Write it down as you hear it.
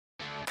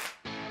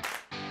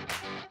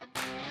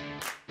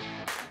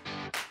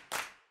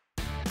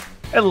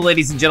Hello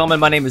ladies and gentlemen,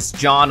 my name is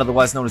John,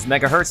 otherwise known as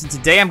Megahertz, and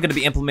today I'm going to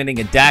be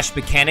implementing a dash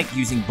mechanic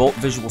using Bolt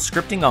Visual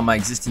Scripting on my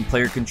existing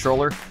player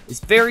controller.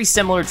 It's very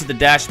similar to the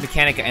dash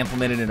mechanic I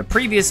implemented in a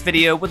previous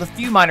video with a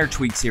few minor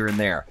tweaks here and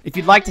there. If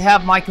you'd like to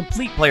have my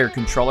complete player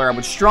controller, I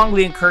would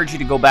strongly encourage you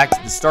to go back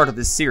to the start of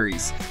this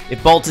series.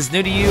 If Bolt is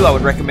new to you, I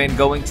would recommend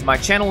going to my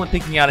channel and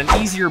picking out an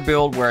easier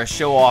build where I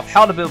show off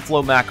how to build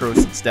flow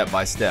macros step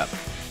by step.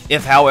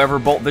 If, however,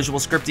 Bolt Visual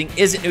Scripting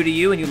isn't new to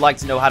you and you'd like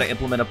to know how to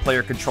implement a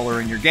player controller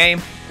in your game,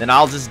 then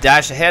I'll just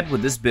dash ahead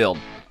with this build.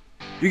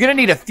 You're going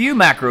to need a few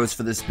macros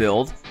for this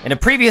build. In a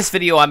previous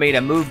video, I made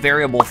a move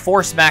variable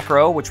force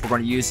macro, which we're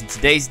going to use in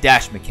today's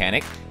dash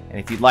mechanic. And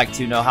if you'd like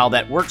to know how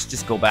that works,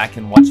 just go back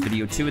and watch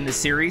video 2 in this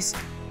series.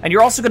 And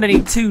you're also going to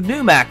need 2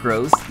 new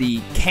macros,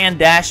 the can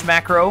dash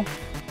macro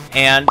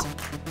and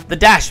the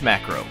dash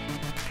macro.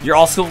 You're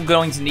also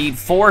going to need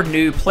 4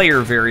 new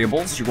player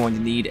variables. You're going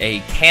to need a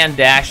can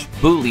dash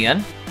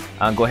boolean.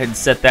 Go ahead and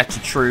set that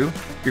to true.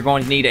 You're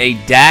going to need a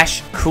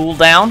dash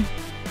cooldown,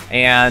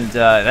 and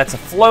that's a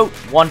float,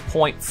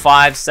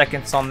 1.5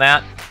 seconds on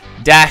that.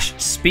 Dash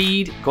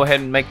speed, go ahead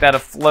and make that a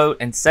float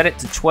and set it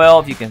to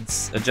 12. You can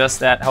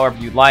adjust that however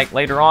you like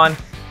later on.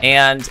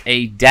 And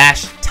a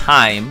dash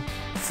time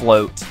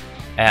float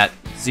at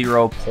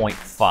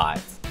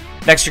 0.5.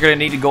 Next, you're going to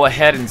need to go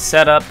ahead and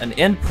set up an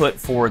input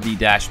for the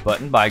dash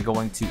button by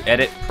going to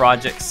Edit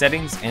Project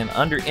Settings, and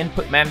under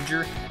Input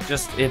Manager,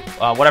 just if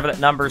whatever that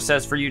number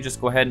says for you,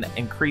 just go ahead and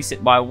increase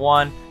it by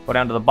 1, go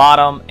down to the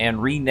bottom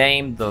and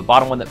rename the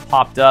bottom one that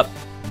popped up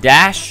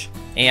dash,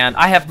 and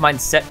I have mine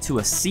set to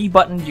a C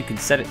button. You can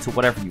set it to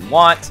whatever you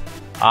want.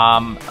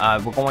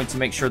 We're going to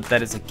make sure that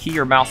that is a key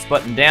or mouse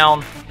button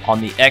down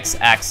on the X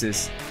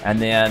axis, and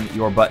then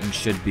your button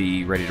should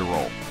be ready to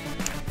roll.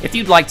 If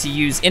you'd like to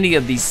use any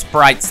of these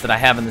sprites that I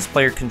have in this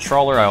player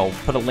controller, I'll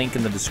put a link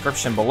in the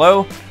description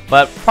below.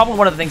 But probably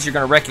one of the things you're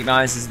going to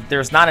recognize is that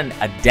there's not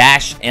a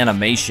dash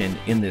animation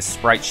in this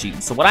sprite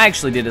sheet. So what I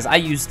actually did is I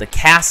used the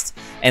cast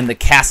and the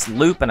cast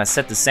loop, and I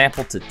set the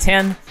sample to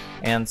 10.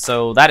 And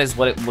so that is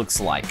what it looks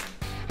like.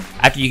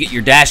 After you get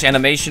your dash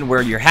animation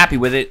where you're happy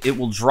with it, it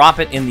will drop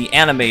it in the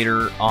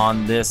animator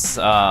on this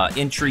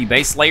entry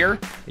base layer.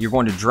 You're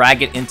going to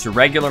drag it into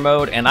regular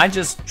mode, and I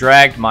just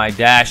dragged my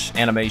dash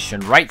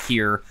animation right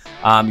here.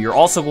 You're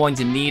also going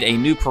to need a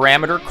new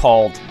parameter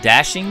called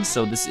dashing.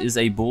 So this is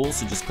a bool,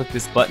 so just click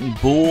this button,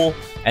 bool,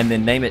 and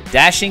then name it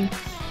dashing.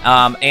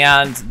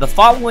 And the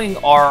following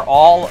are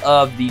all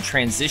of the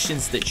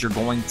transitions that you're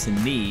going to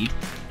need.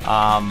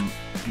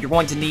 You're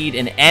going to need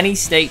an any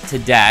state to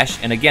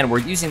dash, and again, we're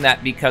using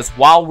that because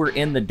while we're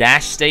in the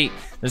dash state,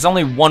 there's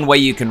only one way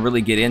you can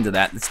really get into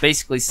that. It's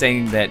basically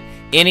saying that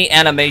any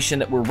animation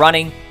that we're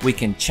running, we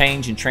can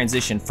change and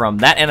transition from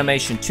that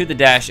animation to the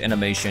dash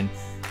animation.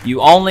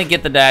 You only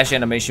get the dash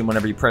animation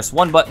whenever you press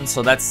one button,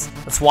 so that's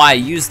why I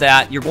use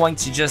that. You're going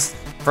to just,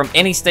 from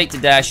any state to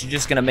dash, you're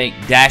just going to make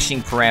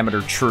dashing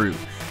parameter true.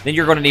 Then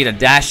you're going to need a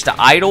dash to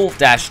idle,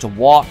 dash to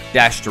walk,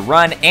 dash to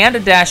run, and a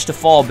dash to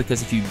fall,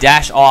 because if you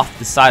dash off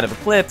the side of a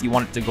cliff, you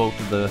want it to go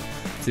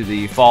to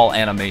the fall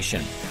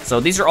animation. So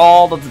these are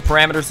all of the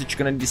parameters that you're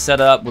going to need to set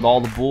up with all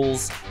the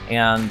bools,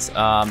 and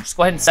just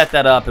go ahead and set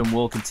that up and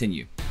we'll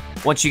continue.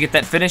 Once you get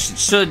that finished, it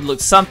should look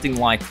something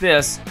like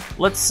this.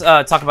 Let's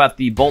talk about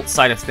the Bolt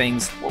side of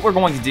things. What we're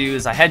going to do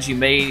is I had you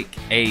make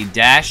a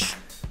dash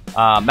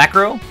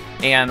macro.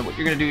 And what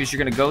you're going to do is you're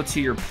going to go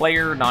to your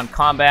player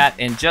non-combat,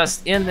 and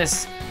just in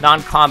this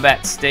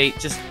non-combat state,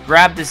 just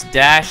grab this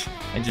dash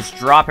and just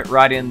drop it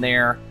right in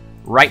there.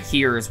 Right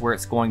here is where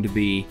it's going to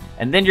be.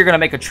 And then you're going to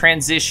make a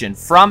transition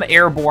from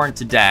airborne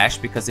to dash,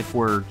 because if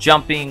we're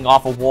jumping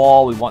off a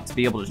wall, we want to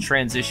be able to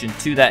transition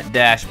to that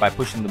dash by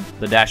pushing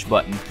the dash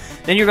button.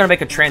 Then you're going to make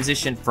a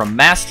transition from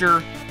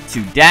master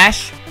to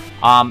dash.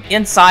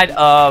 Inside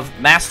of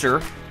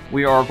master,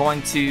 we are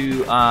going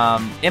to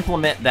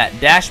implement that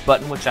dash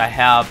button, which I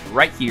have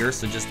right here.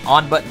 So just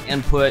on button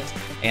input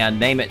and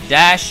name it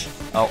dash,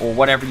 or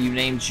whatever you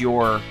named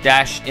your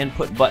dash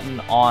input button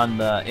on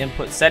the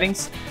input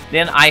settings.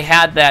 Then I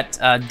had that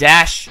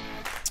dash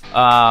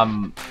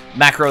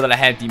macro that I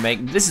had you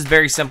make. This is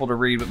very simple to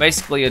read, but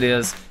basically it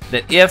is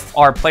that if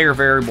our player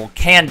variable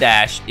can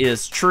dash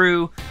is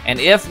true, and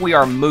if we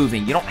are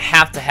moving, you don't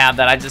have to have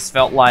that. I just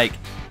felt like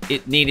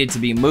it needed to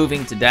be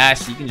moving to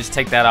dash. You can just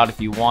take that out if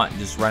you want and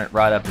just run it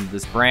right up into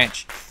this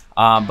branch.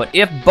 But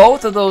if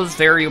both of those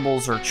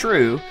variables are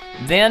true,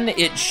 then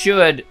it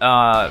should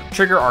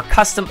trigger our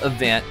custom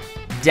event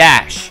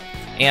dash.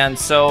 And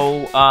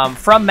so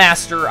from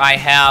master, I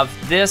have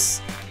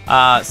this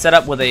set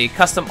up with a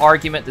custom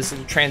argument. This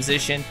little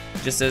transition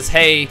just says,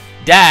 hey,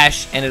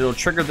 dash, and it'll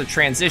trigger the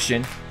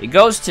transition. It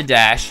goes to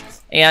dash,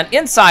 and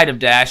inside of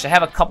dash, I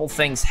have a couple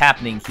things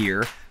happening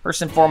here.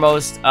 First and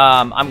foremost,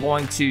 I'm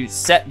going to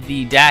set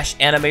the dash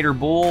animator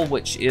bool,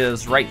 which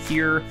is right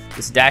here,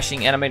 this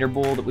dashing animator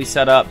bool that we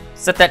set up.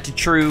 Set that to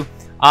true.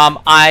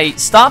 I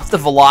stop the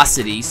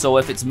velocity, so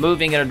if it's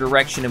moving in a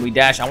direction and we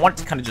dash, I want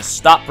it to kind of just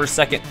stop for a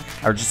second,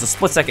 or just a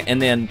split second,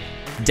 and then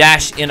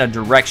dash in a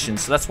direction.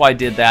 So that's why I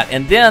did that.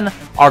 And then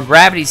our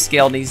gravity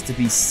scale needs to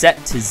be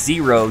set to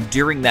 0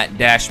 during that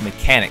dash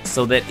mechanic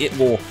so that it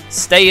will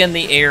stay in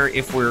the air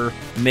if we're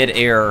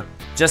mid-air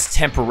just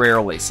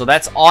temporarily. So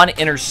that's on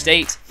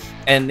interstate.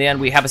 And then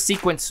we have a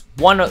sequence.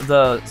 One of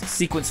the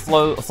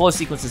flow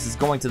sequences is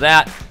going to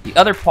that. The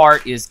other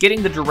part is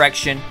getting the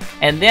direction,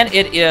 and then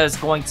it is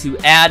going to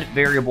add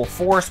variable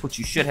force, which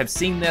you should have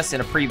seen this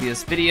in a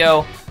previous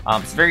video.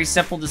 It's very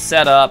simple to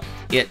set up.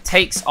 It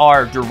takes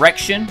our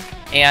direction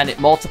and it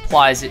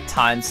multiplies it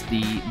times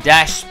the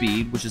dash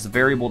speed, which is a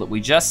variable that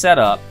we just set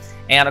up.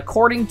 And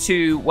according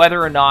to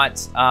whether or not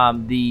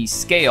the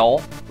scale,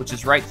 which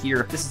is right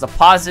here, if this is a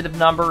positive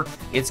number,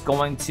 it's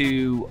going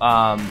to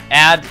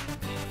add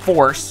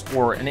force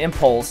or an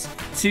impulse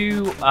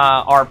to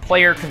our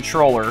player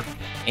controller,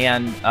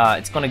 and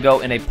it's going to go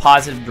in a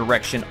positive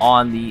direction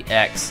on the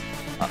X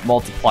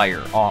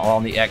multiplier,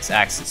 on the X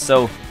axis.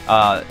 So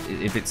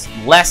if it's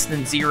less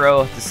than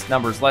 0, if this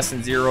number is less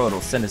than 0,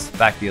 it'll send us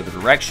back the other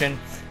direction.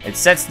 It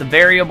sets the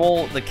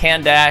variable, the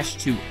can dash,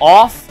 to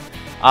off.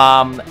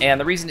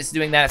 And the reason it's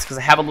doing that is because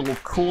I have a little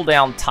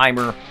cooldown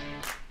timer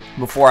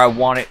before I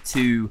want it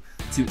to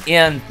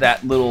end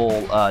that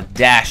little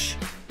dash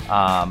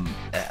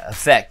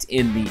effect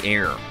in the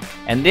air.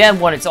 And then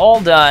when it's all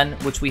done,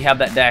 which we have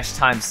that dash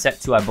time set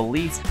to, I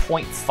believe,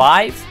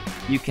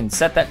 0.5, you can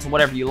set that to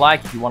whatever you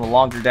like. If you want a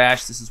longer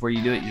dash, this is where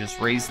you do it. You just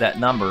raise that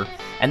number.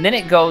 And then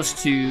it goes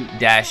to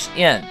dash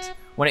end.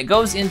 When it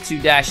goes into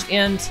dash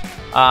end,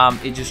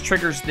 it just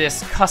triggers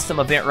this custom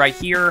event right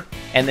here,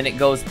 and then it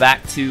goes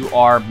back to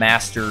our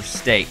master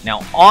state.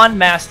 Now, on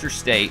master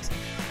state,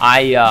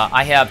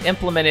 I have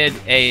implemented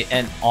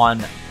an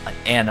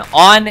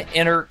on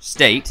enter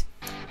state.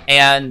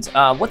 And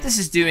what this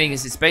is doing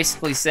is it's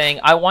basically saying,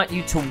 I want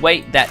you to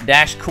wait that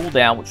dash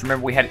cooldown, which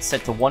remember we had it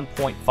set to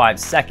 1.5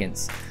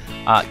 seconds.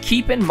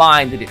 Keep in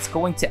mind that it's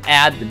going to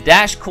add the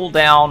dash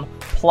cooldown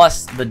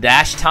plus the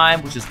dash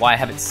time, which is why I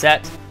have it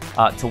set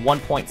to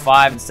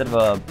 1.5 instead of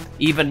a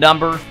even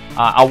number.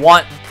 I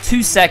want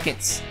 2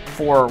 seconds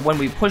for when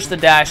we push the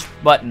dash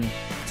button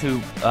to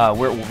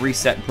where it will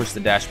reset and push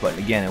the dash button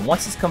again. And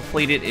once it's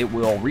completed, it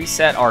will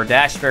reset our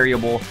dash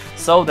variable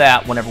so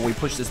that whenever we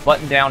push this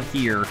button down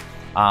here,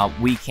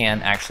 we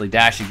can actually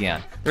dash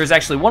again. There's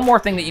actually one more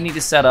thing that you need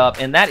to set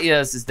up, and that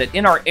is that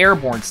in our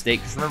airborne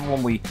state, because remember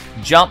when we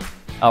jump,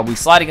 we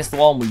slide against the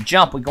wall and we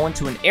jump, we go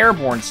into an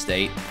airborne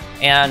state,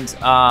 and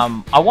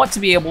I want to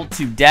be able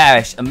to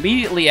dash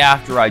immediately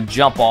after I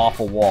jump off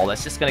a wall.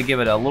 That's just going to give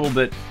it a little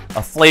bit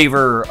of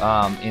flavor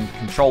in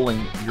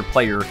controlling your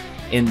player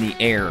in the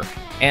air.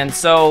 And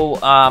so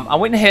I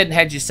went ahead and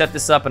had you set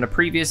this up in a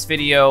previous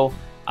video,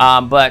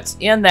 but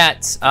in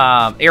that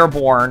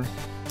airborne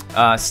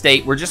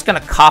state, we're just going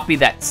to copy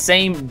that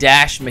same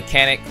dash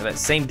mechanic, that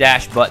same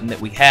dash button that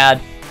we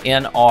had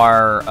in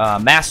our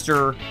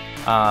master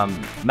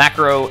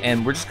macro,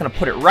 and we're just going to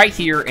put it right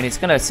here, and it's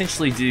going to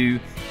essentially do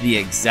the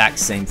exact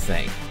same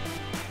thing.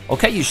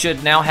 Okay, you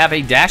should now have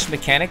a dash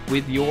mechanic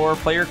with your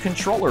player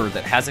controller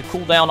that has a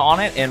cooldown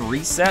on it and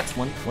resets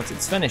once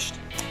it's finished.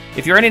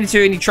 If you're running into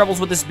any troubles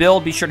with this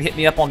build, be sure to hit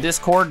me up on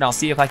Discord, and I'll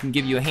see if I can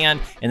give you a hand.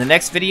 In the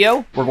next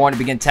video, we're going to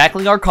begin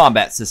tackling our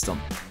combat system.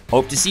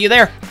 Hope to see you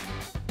there.